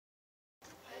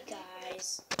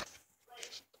guys.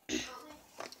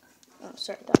 Oh,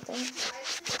 sorry about that.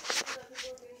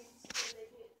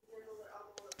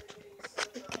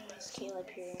 Hey guys, Caleb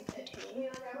here. Today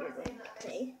we're going to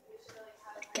play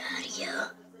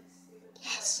Agario.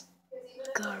 Yes,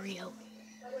 Agario.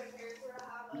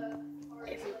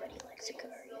 Everybody likes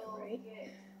Agario, right? Yeah,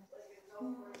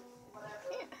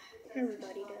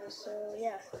 everybody does. So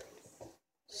yeah,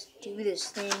 let's do this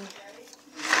thing.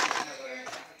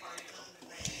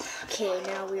 Okay,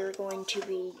 now we are going to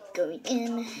be going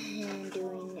in and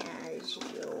doing as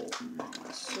usual.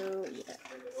 So yeah.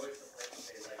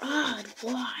 God,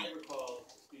 why?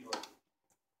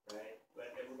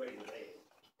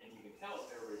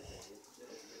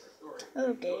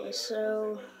 Okay,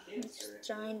 so let's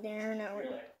join there. Now we're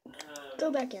gonna go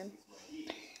back in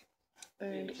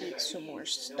and eat some more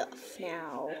stuff.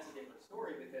 Now,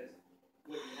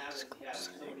 let's go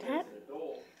inside that.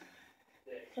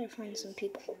 Gotta find some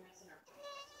people.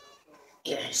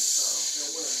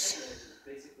 Yes!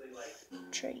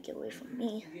 Try to get away from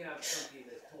me.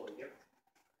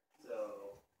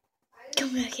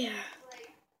 Come back here.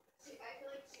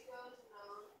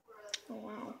 Oh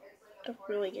wow. I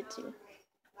really get to.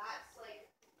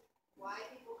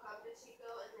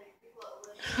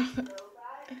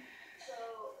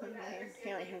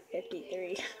 I only have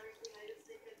 53.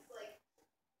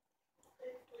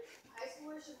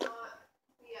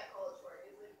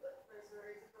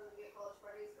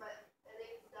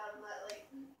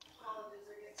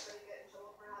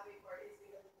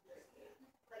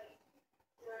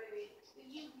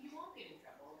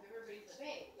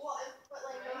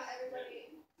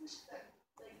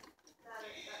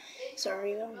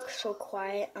 Sorry, I'm so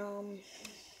quiet.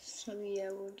 So yeah,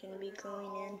 we're gonna be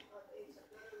going in.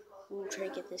 We'll try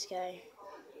to get this guy.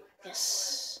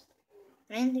 Yes.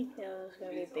 I didn't think that was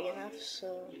gonna be big enough,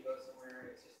 so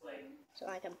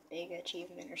like a big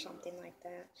achievement or something like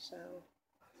that. So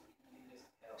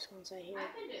this one's right here.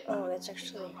 Oh, that's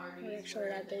actually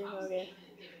that big. Okay.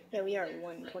 Yeah, we are at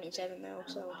 127 though.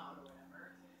 So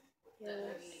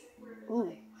yeah.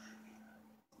 Ooh.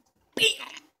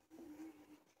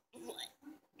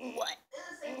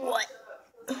 What?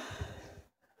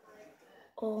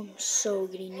 Oh, I'm so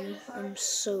getting you. I'm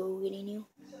so getting you.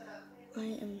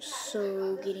 I am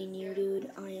so getting you,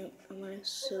 dude. I'm gonna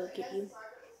so get you.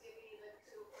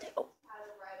 Oh.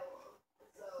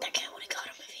 That guy would have got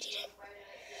him if he didn't.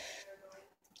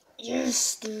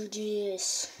 Yes, dude,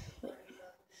 yes. Wait.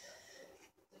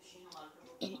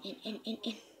 In.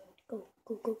 Go.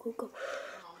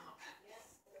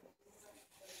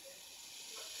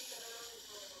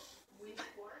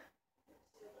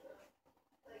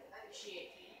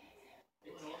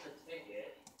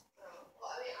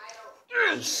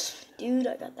 Nice! Dude,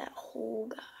 I got that whole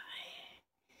guy.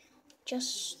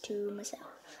 Just to myself.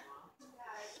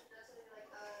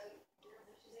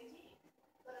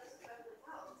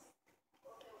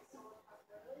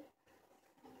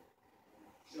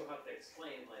 She'll have to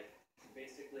explain, like,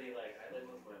 basically, like, I live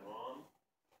with my mom,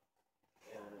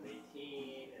 and I'm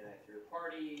 18, and I threw a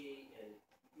party, and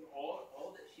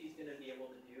all that she's going to be able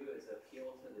to do is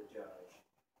appeal to the judge.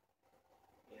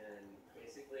 And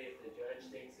basically, if the judge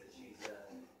thinks that she's a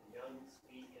young,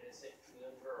 sweet, innocent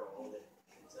young girl that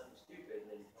did something stupid,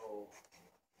 then he'll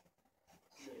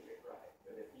make it right.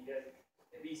 But if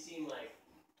he seemed like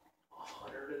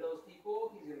 100 of those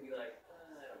people, he's going to be like,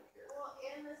 I don't care. Well,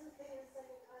 and this is the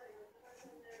second time. The first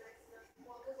time they're next to them.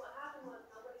 Well, because what happened was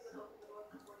nobody would open the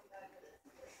door for 45 minutes.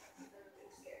 They were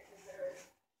too scared because there was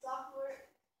sophomore.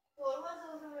 So it was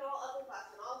going to be all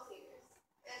upperclassmen, all seniors.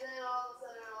 And then all of a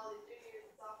sudden, all these juniors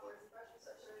and sophomores and freshmen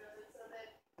start showing up. And so then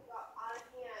it got out of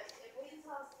hand. And Wayne's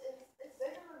house, it's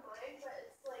bigger than mine, but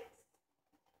it's like,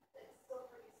 it's still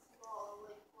pretty small,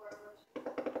 like for a bunch of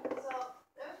people. So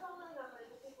there's probably like 100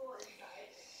 people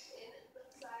inside.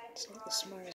 It's not the smartest.